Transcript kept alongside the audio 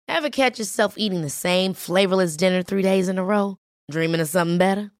Ever catch yourself eating the same flavorless dinner 3 days in a row? Dreaming of something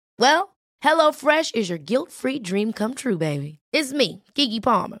better? Well, HelloFresh is your guilt-free dream come true, baby. It's me, Keke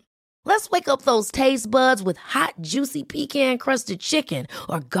Palmer. Let's wake up those taste buds with hot, juicy pecan-crusted chicken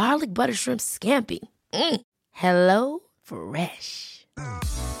or garlic butter shrimp scampi. Hello Fresh.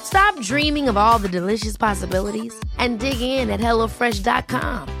 Stop dreaming of all the delicious possibilities and dig in at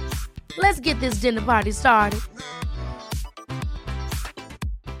HelloFresh.com. Let's get this dinner party started.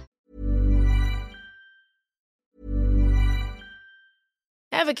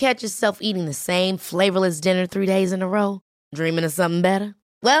 Ever catch yourself eating the same flavorless dinner 3 days in a row? Dreaming of something better?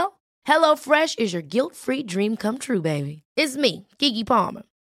 Well, HelloFresh is your guilt-free dream come true, baby. It's me, Keke Palmer.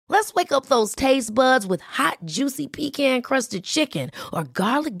 Let's wake up those taste buds with hot, juicy pecan-crusted chicken or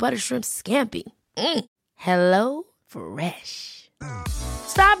garlic butter shrimp scampi. Hello Fresh.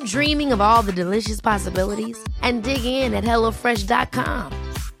 Stop dreaming of all the delicious possibilities and dig in at HelloFresh.com.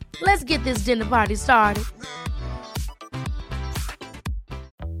 Let's get this dinner party started.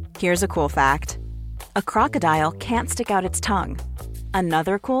 Here's a cool fact. A crocodile can't stick out its tongue.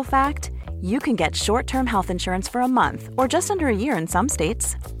 Another cool fact, you can get short-term health insurance for a month or just under a year in some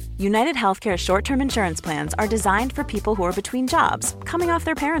states. United Healthcare short-term insurance plans are designed for people who are between jobs, coming off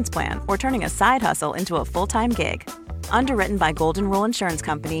their parents' plan, or turning a side hustle into a full-time gig. Underwritten by Golden Rule Insurance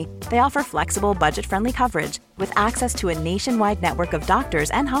Company, they offer flexible, budget-friendly coverage with access to a nationwide network of doctors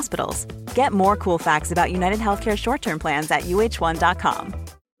and hospitals. Get more cool facts about United Healthcare short-term plans at uh1.com.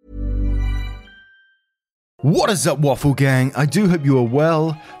 What is up, Waffle Gang? I do hope you are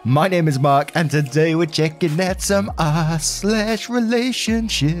well. My name is Mark, and today we're checking out some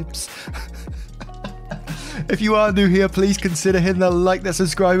r/relationships. If you are new here, please consider hitting that like, that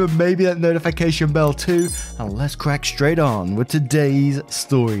subscribe, and maybe that notification bell too. And let's crack straight on with today's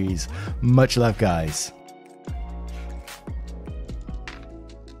stories. Much love, guys.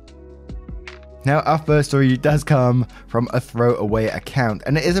 Now, our first story does come from a throwaway account,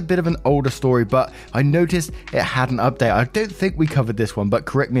 and it is a bit of an older story, but I noticed it had an update. I don't think we covered this one, but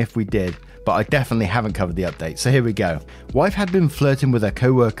correct me if we did, but I definitely haven't covered the update, so here we go. Wife had been flirting with her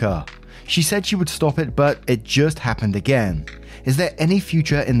co-worker. She said she would stop it, but it just happened again. Is there any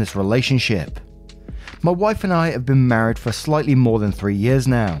future in this relationship? My wife and I have been married for slightly more than 3 years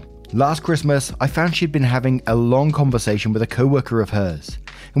now. Last Christmas, I found she'd been having a long conversation with a co-worker of hers,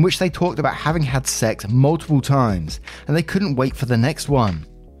 in which they talked about having had sex multiple times, and they couldn't wait for the next one.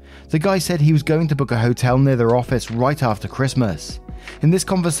 The guy said he was going to book a hotel near their office right after Christmas. In this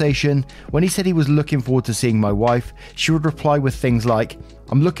conversation, when he said he was looking forward to seeing my wife, she would reply with things like,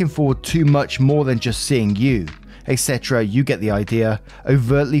 "I'm looking forward to much more than just seeing you," etc. You get the idea,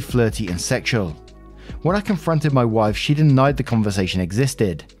 overtly flirty and sexual. When I confronted my wife, she denied the conversation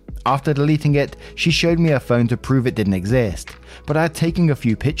existed. After deleting it, she showed me her phone to prove it didn't exist, but I had taken a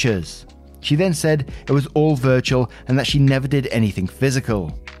few pictures. She then said it was all virtual and that she never did anything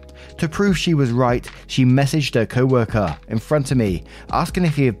physical. To prove she was right, she messaged her co-worker in front of me, asking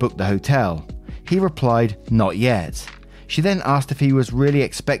if he had booked the hotel. He replied, "Not yet." She then asked if he was really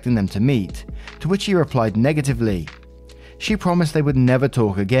expecting them to meet, to which he replied negatively. She promised they would never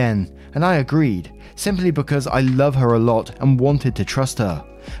talk again, and I agreed, simply because I love her a lot and wanted to trust her.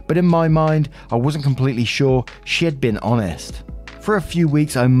 But in my mind, I wasn't completely sure she had been honest. For a few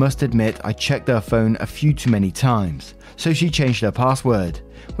weeks, I must admit I checked her phone a few too many times, so she changed her password,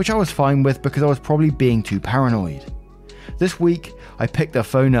 which I was fine with because I was probably being too paranoid. This week, I picked her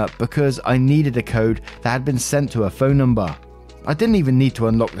phone up because I needed a code that had been sent to her phone number. I didn't even need to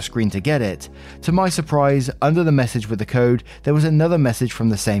unlock the screen to get it. To my surprise, under the message with the code, there was another message from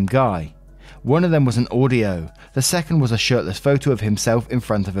the same guy. One of them was an audio, the second was a shirtless photo of himself in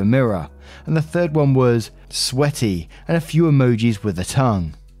front of a mirror, and the third one was sweaty and a few emojis with a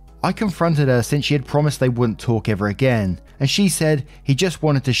tongue. I confronted her since she had promised they wouldn't talk ever again, and she said he just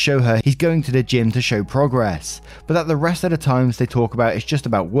wanted to show her he's going to the gym to show progress, but that the rest of the times they talk about is just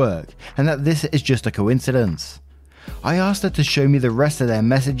about work, and that this is just a coincidence. I asked her to show me the rest of their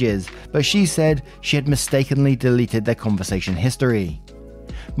messages, but she said she had mistakenly deleted their conversation history.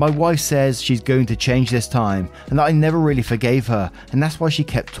 My wife says she's going to change this time and that I never really forgave her, and that's why she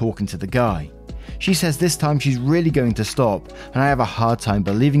kept talking to the guy. She says this time she's really going to stop, and I have a hard time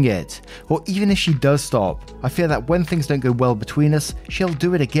believing it. Or even if she does stop, I fear that when things don't go well between us, she'll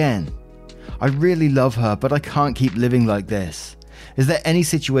do it again. I really love her, but I can't keep living like this. Is there any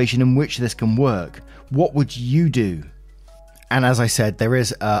situation in which this can work? What would you do? And as I said, there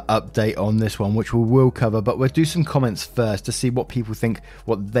is an update on this one, which we will cover, but we'll do some comments first to see what people think,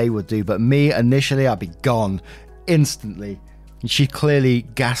 what they would do. But me, initially, I'd be gone instantly. She's clearly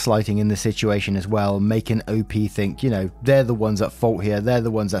gaslighting in the situation as well, making OP think, they're the ones at fault here. They're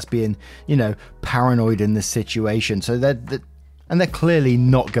the ones that's being, paranoid in this situation. So they're clearly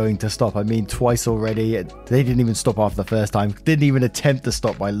not going to stop. I mean, twice already. They didn't even stop after the first time. Didn't even attempt to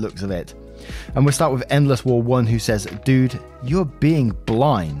stop by looks of it. And we'll start with Endless War 1, who says, dude, you're being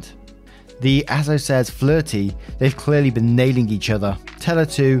blind. The Azo says flirty. They've clearly been nailing each other. Tell her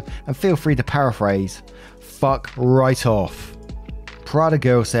to, and feel free to paraphrase, fuck right off. Prada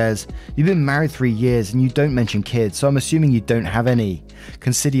Girl says, you've been married 3 years and you don't mention kids, so I'm assuming you don't have any.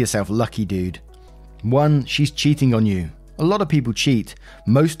 Consider yourself lucky, dude. 1, she's cheating on you. A lot of people cheat.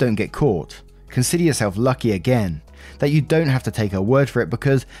 Most don't get caught. Consider yourself lucky again, that you don't have to take her word for it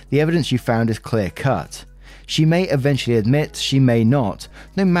because the evidence you found is clear cut. She may eventually admit, she may not.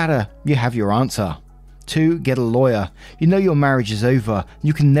 No matter, you have your answer. 2, get a lawyer. You know your marriage is over.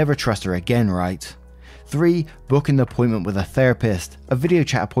 You can never trust her again, right? 3, book an appointment with a therapist. A video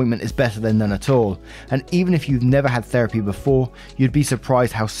chat appointment is better than none at all. And even if you've never had therapy before, you'd be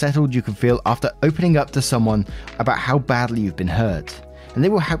surprised how settled you can feel after opening up to someone about how badly you've been hurt. And they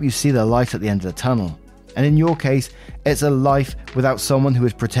will help you see the light at the end of the tunnel. And in your case, it's a life without someone who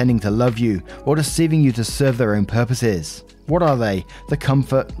is pretending to love you or deceiving you to serve their own purposes. What are they? The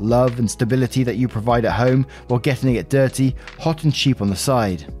comfort, love and stability that you provide at home while getting it dirty, hot and cheap on the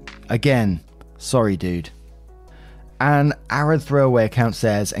side. Again, sorry dude. An Arad throwaway account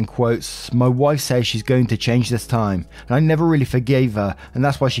says, and quotes, my wife says she's going to change this time, and I never really forgave her, and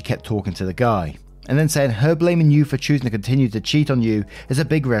that's why she kept talking to the guy. And then saying her blaming you for choosing to continue to cheat on you is a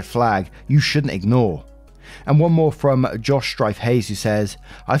big red flag you shouldn't ignore. And one more from Josh Strife Hayes, who says,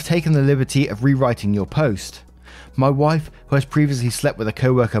 I've taken the liberty of rewriting your post. My wife, who has previously slept with a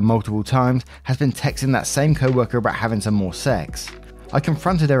coworker multiple times, has been texting that same coworker about having some more sex. I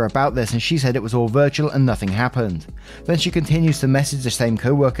confronted her about this and she said it was all virtual and nothing happened. Then she continues to message the same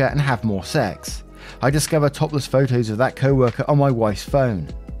coworker and have more sex. I discover topless photos of that coworker on my wife's phone.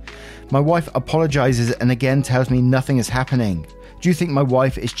 My wife apologizes and again tells me nothing is happening. Do you think my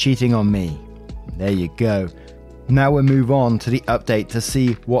wife is cheating on me? There you go. Now we'll move on to the update to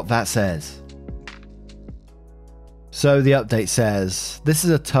see what that says. So the update says, this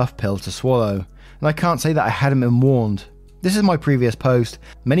is a tough pill to swallow, and I can't say that I hadn't been warned. This is my previous post.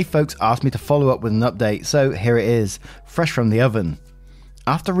 Many folks asked me to follow up with an update, so here it is, fresh from the oven.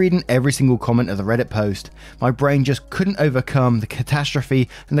 After reading every single comment of the Reddit post, my brain just couldn't overcome the catastrophe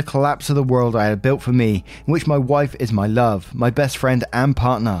and the collapse of the world I had built for me, in which my wife is my love, my best friend and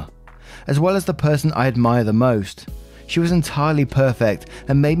partner, as well as the person I admire the most. She was entirely perfect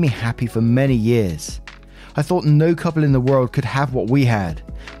and made me happy for many years. I thought no couple in the world could have what we had.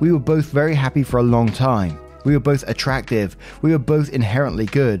 We were both very happy for a long time. We were both attractive, we were both inherently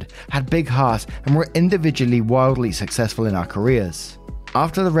good, had big hearts, and were individually wildly successful in our careers.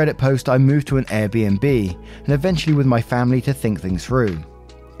 After the Reddit post, I moved to an Airbnb, and eventually with my family to think things through.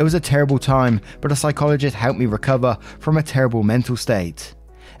 It was a terrible time, but a psychologist helped me recover from a terrible mental state.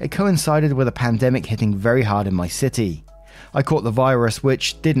 It coincided with a pandemic hitting very hard in my city. I caught the virus,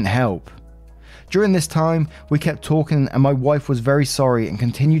 which didn't help. During this time, we kept talking and my wife was very sorry and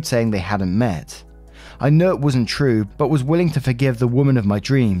continued saying they hadn't met. I know it wasn't true, but was willing to forgive the woman of my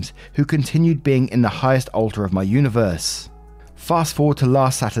dreams, who continued being in the highest altar of my universe. Fast forward to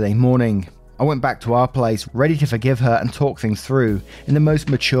last Saturday morning. I went back to our place, ready to forgive her and talk things through in the most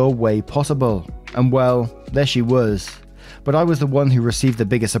mature way possible. And well, there she was. But I was the one who received the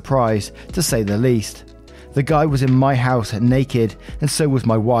biggest surprise, to say the least. The guy was in my house naked, and so was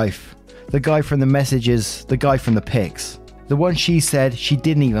my wife. The guy from the messages, the guy from the pics. The one she said she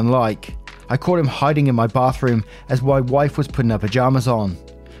didn't even like. I caught him hiding in my bathroom as my wife was putting her pajamas on.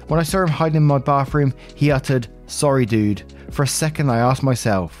 When I saw him hiding in my bathroom, he uttered, "Sorry dude." For a second I asked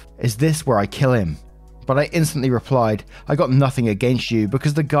myself, is this where I kill him? But I instantly replied, I got nothing against you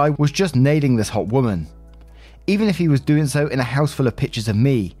because the guy was just nailing this hot woman. Even if he was doing so in a house full of pictures of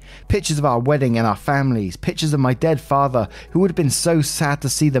me, pictures of our wedding and our families, pictures of my dead father who would have been so sad to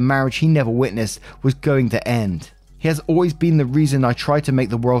see the marriage he never witnessed was going to end. He has always been the reason I tried to make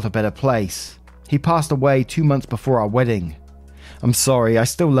the world a better place. He passed away 2 months before our wedding. I'm sorry, I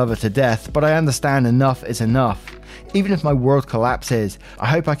still love her to death, but I understand enough is enough. Even if my world collapses, I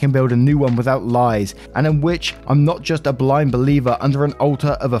hope I can build a new one without lies, and in which I'm not just a blind believer under an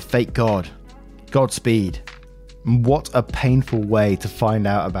altar of a fake god. Godspeed. What a painful way to find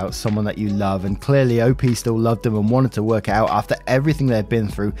out about someone that you love, and clearly OP still loved him and wanted to work it out after everything they'd been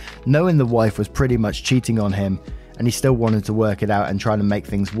through, knowing the wife was pretty much cheating on him, and he still wanted to work it out and try to make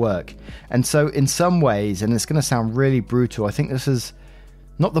things work. And so in some ways, and it's going to sound really brutal, I think this is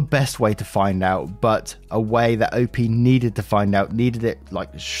Not the best way to find out, but a way that OP needed to find out, needed it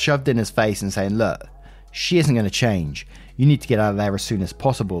like shoved in his face and saying, look, she isn't going to change. You need to get out of there as soon as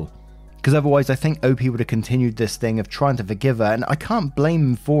possible. Because otherwise I think OP would have continued this thing of trying to forgive her, and I can't blame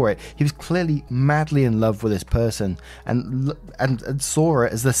him for it. He was clearly madly in love with this person and saw her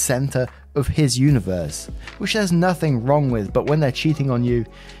as the center of his universe, which there's nothing wrong with, but when they're cheating on you,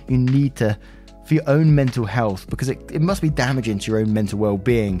 you need to, for your own mental health, because it must be damaging to your own mental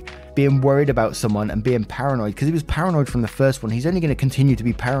well-being, being worried about someone and being paranoid, because he was paranoid from the first one. He's only going to continue to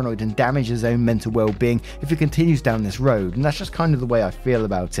be paranoid and damage his own mental well-being if he continues down this road, and that's just kind of the way I feel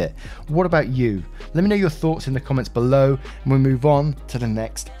about it. What about you? Let me know your thoughts in the comments below, and we'll move on to the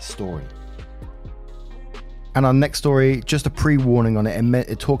next story. And our next story, just a pre-warning on it,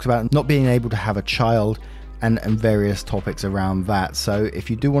 it talks about not being able to have a child and various topics around that. So if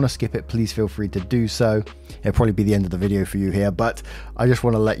you do want to skip it, please feel free to do so. It'll probably be the end of the video for you here, but I just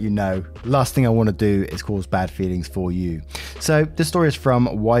want to let you know, last thing I want to do is cause bad feelings for you. So this story is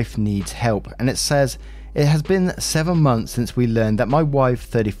from Wife Needs Help, and it says, it has been 7 months since we learned that my wife,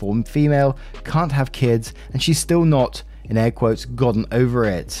 34 female, can't have kids, and she's still not, in air quotes, gotten over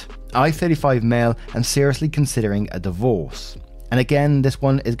it. I, 35 male, am seriously considering a divorce. And again, this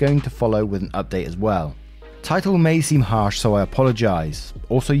one is going to follow with an update as well. Title may seem harsh, so I apologise.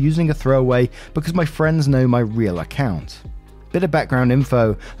 Also using a throwaway because my friends know my real account. Bit of background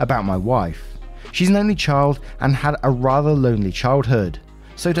info about my wife. She's an only child and had a rather lonely childhood.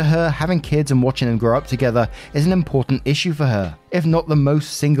 So to her, having kids and watching them grow up together is an important issue for her, if not the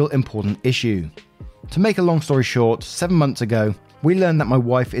most single important issue. To make a long story short, 7 months ago, we learned that my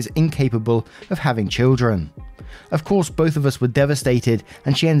wife is incapable of having children. Of course, both of us were devastated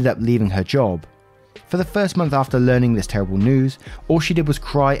and she ended up leaving her job. For the first month after learning this terrible news, all she did was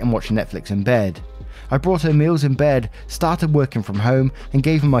cry and watch Netflix in bed. I brought her meals in bed, started working from home, and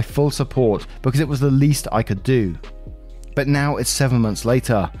gave her my full support because it was the least I could do. But now it's 7 months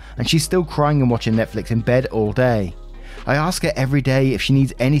later, and she's still crying and watching Netflix in bed all day. I ask her every day if she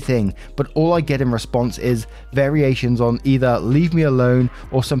needs anything, but all I get in response is variations on either leave me alone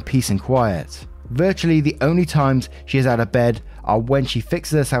or some peace and quiet. Virtually the only times she is out of bed are when she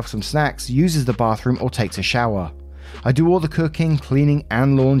fixes herself some snacks, uses the bathroom, or takes a shower. I do all the cooking, cleaning,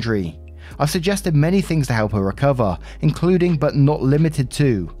 and laundry. I've suggested many things to help her recover, including but not limited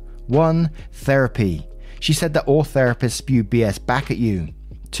to 1. Therapy. She said that all therapists spew BS back at you.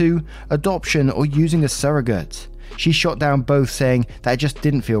 2. Adoption or using a surrogate. She shot down both, saying that it just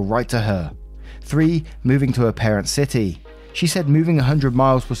didn't feel right to her. 3. Moving to her parents' city. She said moving 100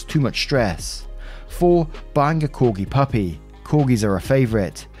 miles was too much stress. 4. Buying a corgi puppy. Corgis are a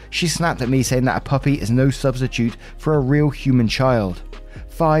favourite. She snapped at me saying that a puppy is no substitute for a real human child.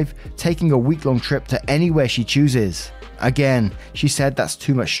 5. Taking a week-long trip to anywhere she chooses. Again, she said that's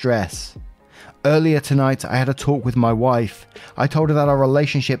too much stress. Earlier tonight, I had a talk with my wife. I told her that our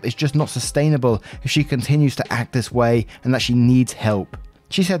relationship is just not sustainable if she continues to act this way and that she needs help.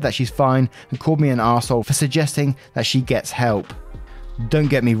 She said that she's fine and called me an arsehole for suggesting that she gets help. Don't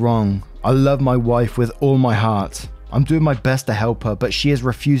get me wrong, I love my wife with all my heart. I'm doing my best to help her, but she is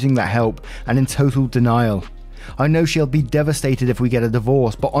refusing that help and in total denial. I know she'll be devastated if we get a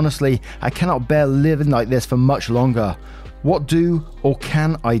divorce, but honestly, I cannot bear living like this for much longer. What do or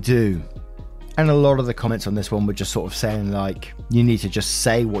can I do? And a lot of the comments on this one were just sort of saying like, you need to just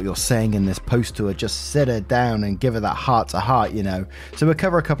say what you're saying in this post to her, just sit her down and give her that heart to heart, you know. So we'll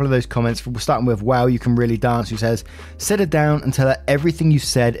cover a couple of those comments. We're starting with Wow You Can Really Dance, who says, sit her down and tell her everything you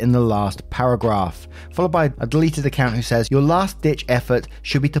said in the last paragraph. Followed by a deleted account who says, your last ditch effort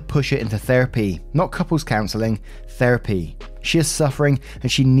should be to push her into therapy, not couples counselling, therapy. She is suffering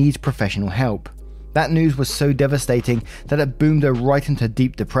and she needs professional help. That news was so devastating that it boomed her right into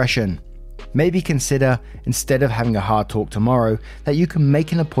deep depression. Maybe consider, instead of having a hard talk tomorrow, that you can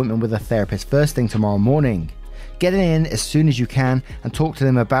make an appointment with a therapist first thing tomorrow morning. Get in as soon as you can and talk to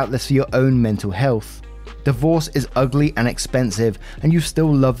them about this for your own mental health. Divorce is ugly and expensive, and you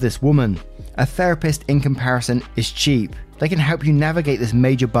still love this woman. A therapist, in comparison, is cheap. They can help you navigate this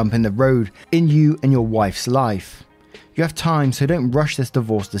major bump in the road in you and your wife's life. You have time, so don't rush this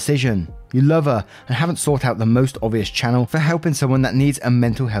divorce decision. You love her and haven't sought out the most obvious channel for helping someone that needs a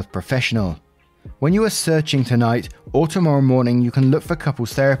mental health professional. When you are searching tonight or tomorrow morning, you can look for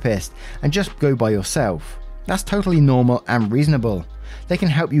couples therapists and just go by yourself. That's totally normal and reasonable. They can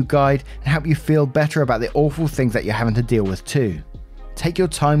help you guide and help you feel better about the awful things that you're having to deal with too. Take your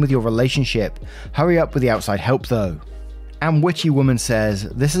time with your relationship. Hurry up with the outside help though. And Witchy Woman says,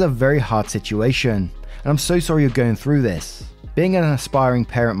 this is a very hard situation. And I'm so sorry you're going through this. Being an aspiring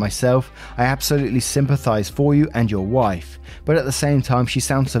parent myself, I absolutely sympathise for you and your wife, but at the same time she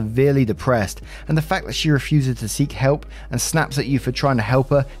sounds severely depressed, and the fact that she refuses to seek help and snaps at you for trying to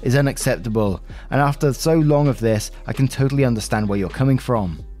help her is unacceptable, and after so long of this, I can totally understand where you're coming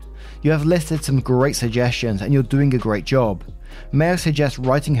from. You have listed some great suggestions and you're doing a great job. May I suggest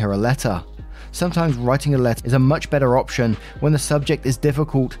writing her a letter? Sometimes writing a letter is a much better option when the subject is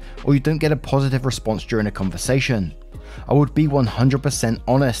difficult or you don't get a positive response during a conversation. I would be 100%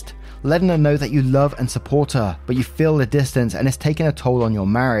 honest, letting her know that you love and support her, but you feel the distance and it's taking a toll on your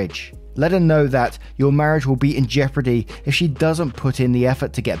marriage. Let her know that your marriage will be in jeopardy if she doesn't put in the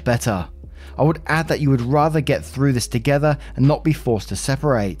effort to get better. I would add that you would rather get through this together and not be forced to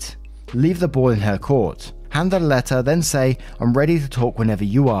separate. Leave the ball in her court. Hand her the letter, then say, "I'm ready to talk whenever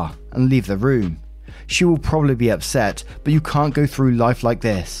you are," and leave the room. She will probably be upset, but you can't go through life like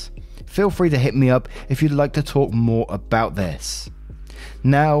this. Feel free to hit me up if you'd like to talk more about this.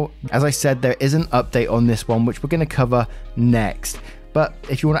 Now, as I said, there is an update on this one which we're going to cover next. But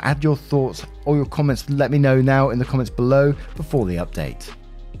if you want to add your thoughts or your comments, let me know now in the comments below before the update.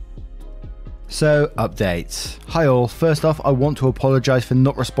 So, updates. Hi all, first off I want to apologise for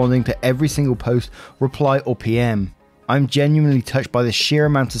not responding to every single post, reply or PM. I'm genuinely touched by the sheer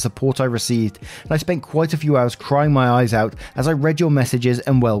amount of support I received, and I spent quite a few hours crying my eyes out as I read your messages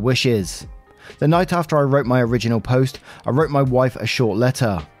and well wishes. The night after I wrote my original post, I wrote my wife a short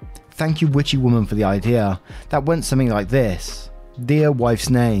letter. Thank you Witchy Woman for the idea. That went something like this. Dear wife's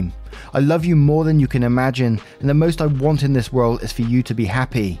name, I love you more than you can imagine, and the most I want in this world is for you to be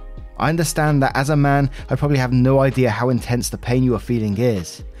happy. I understand that as a man, I probably have no idea how intense the pain you are feeling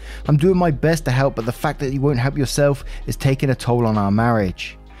is. I'm doing my best to help, but the fact that you won't help yourself is taking a toll on our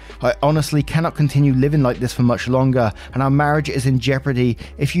marriage. I honestly cannot continue living like this for much longer, and our marriage is in jeopardy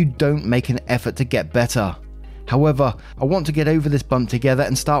if you don't make an effort to get better. However, I want to get over this bump together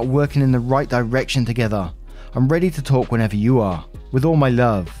and start working in the right direction together. I'm ready to talk whenever you are, with all my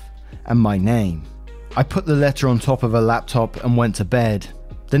love, and my name. I put the letter on top of a laptop and went to bed.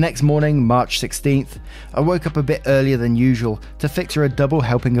 The next morning, March 16th, I woke up a bit earlier than usual to fix her a double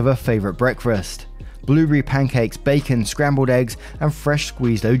helping of her favourite breakfast. Blueberry pancakes, bacon, scrambled eggs and fresh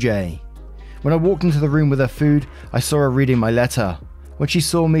squeezed OJ. When I walked into the room with her food, I saw her reading my letter. When she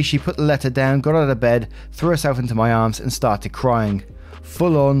saw me, she put the letter down, got out of bed, threw herself into my arms and started crying.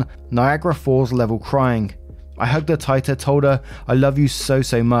 Full on, Niagara Falls level crying. I hugged her tighter, told her I love you so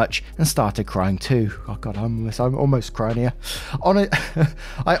much and started crying too. Oh god, I'm almost crying here.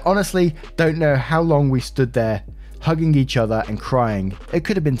 I honestly don't know how long we stood there hugging each other and crying. It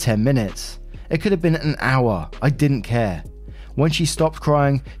could have been 10 minutes. It could have been an hour. I didn't care. When she stopped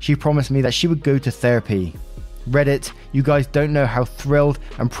crying, she promised me that she would go to therapy. Reddit, you guys don't know how thrilled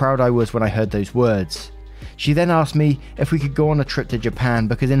and proud I was when I heard those words. She then asked me if we could go on a trip to Japan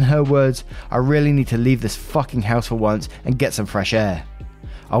because in her words, I really need to leave this fucking house for once and get some fresh air.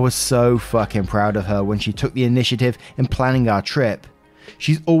 I was so fucking proud of her when she took the initiative in planning our trip.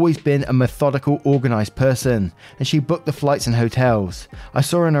 She's always been a methodical, organised person, and she booked the flights and hotels. I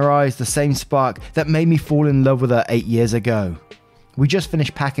saw in her eyes the same spark that made me fall in love with her 8 years ago. We just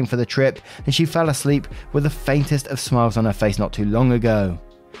finished packing for the trip, and she fell asleep with the faintest of smiles on her face not too long ago.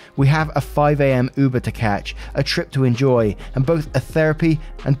 We have a 5 AM Uber to catch, a trip to enjoy, and both a therapy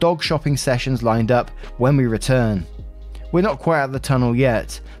and dog shopping sessions lined up when we return. We're not quite at the tunnel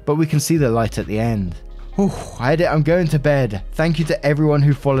yet, but we can see the light at the end. I edit, I'm going to bed. Thank you to everyone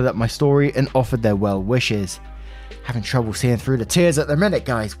who followed up my story and offered their well wishes. Having trouble seeing through the tears at the minute,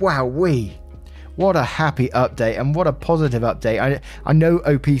 guys. Wowee. What a happy update and what a positive update. I know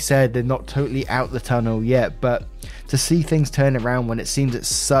OP said they're not totally out the tunnel yet, but to see things turn around when it seems it's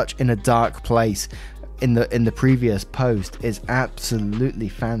such in a dark place in the previous post is absolutely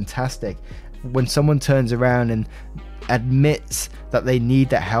fantastic. When someone turns around and admits that they need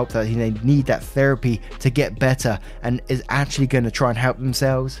that help, that they need that therapy to get better and is actually going to try and help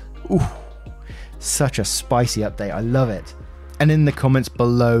themselves. Ooh, such a spicy update. I love it. And in the comments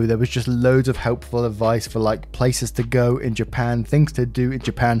below, there was just loads of helpful advice for like places to go in Japan, things to do in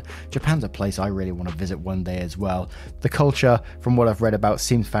Japan. Japan's a place I really want to visit one day as well. The culture, from what I've read about,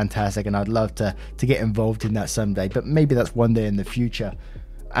 seems fantastic, and I'd love to get involved in that someday, but maybe that's one day in the future.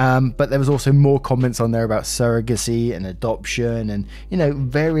 But there was also more comments on there about surrogacy and adoption and, you know,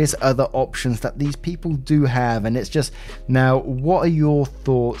 various other options that these people do have. And it's just, now, what are your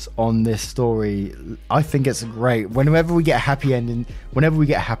thoughts on this story? I think it's great. Whenever we get a happy ending,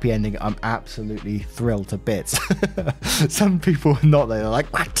 I'm absolutely thrilled to bits. Some people are not. They're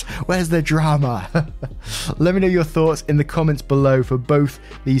like, what? Where's the drama? Let me know your thoughts in the comments below for both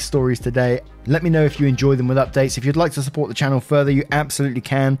these stories today. Let me know if you enjoy them with updates. If you'd like to support the channel further, you absolutely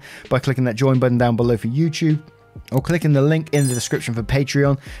can by clicking that join button down below for YouTube, or clicking the link in the description for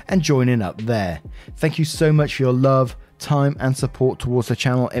Patreon and joining up there. Thank you so much for your love, time and support towards the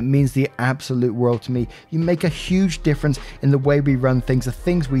channel. It means the absolute world to me. You make a huge difference in the way we run things, the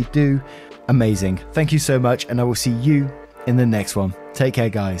things we do. Amazing. Thank you so much, and I will see you in the next one. Take care,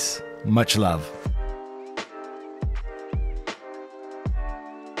 guys. Much love.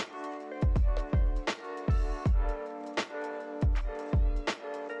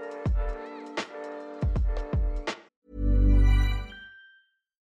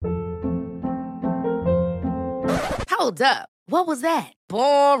 Hold up. What was that?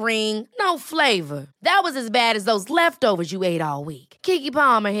 Boring. No flavor. That was as bad as those leftovers you ate all week. Keke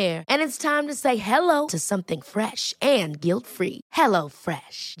Palmer here, and it's time to say hello to something fresh and guilt-free. Hello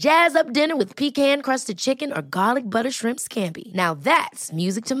Fresh. Jazz up dinner with pecan-crusted chicken or garlic butter shrimp scampi. Now that's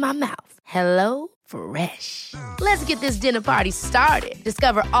music to my mouth. Hello Fresh. Let's get this dinner party started.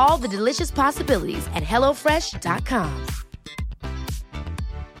 Discover all the delicious possibilities at HelloFresh.com.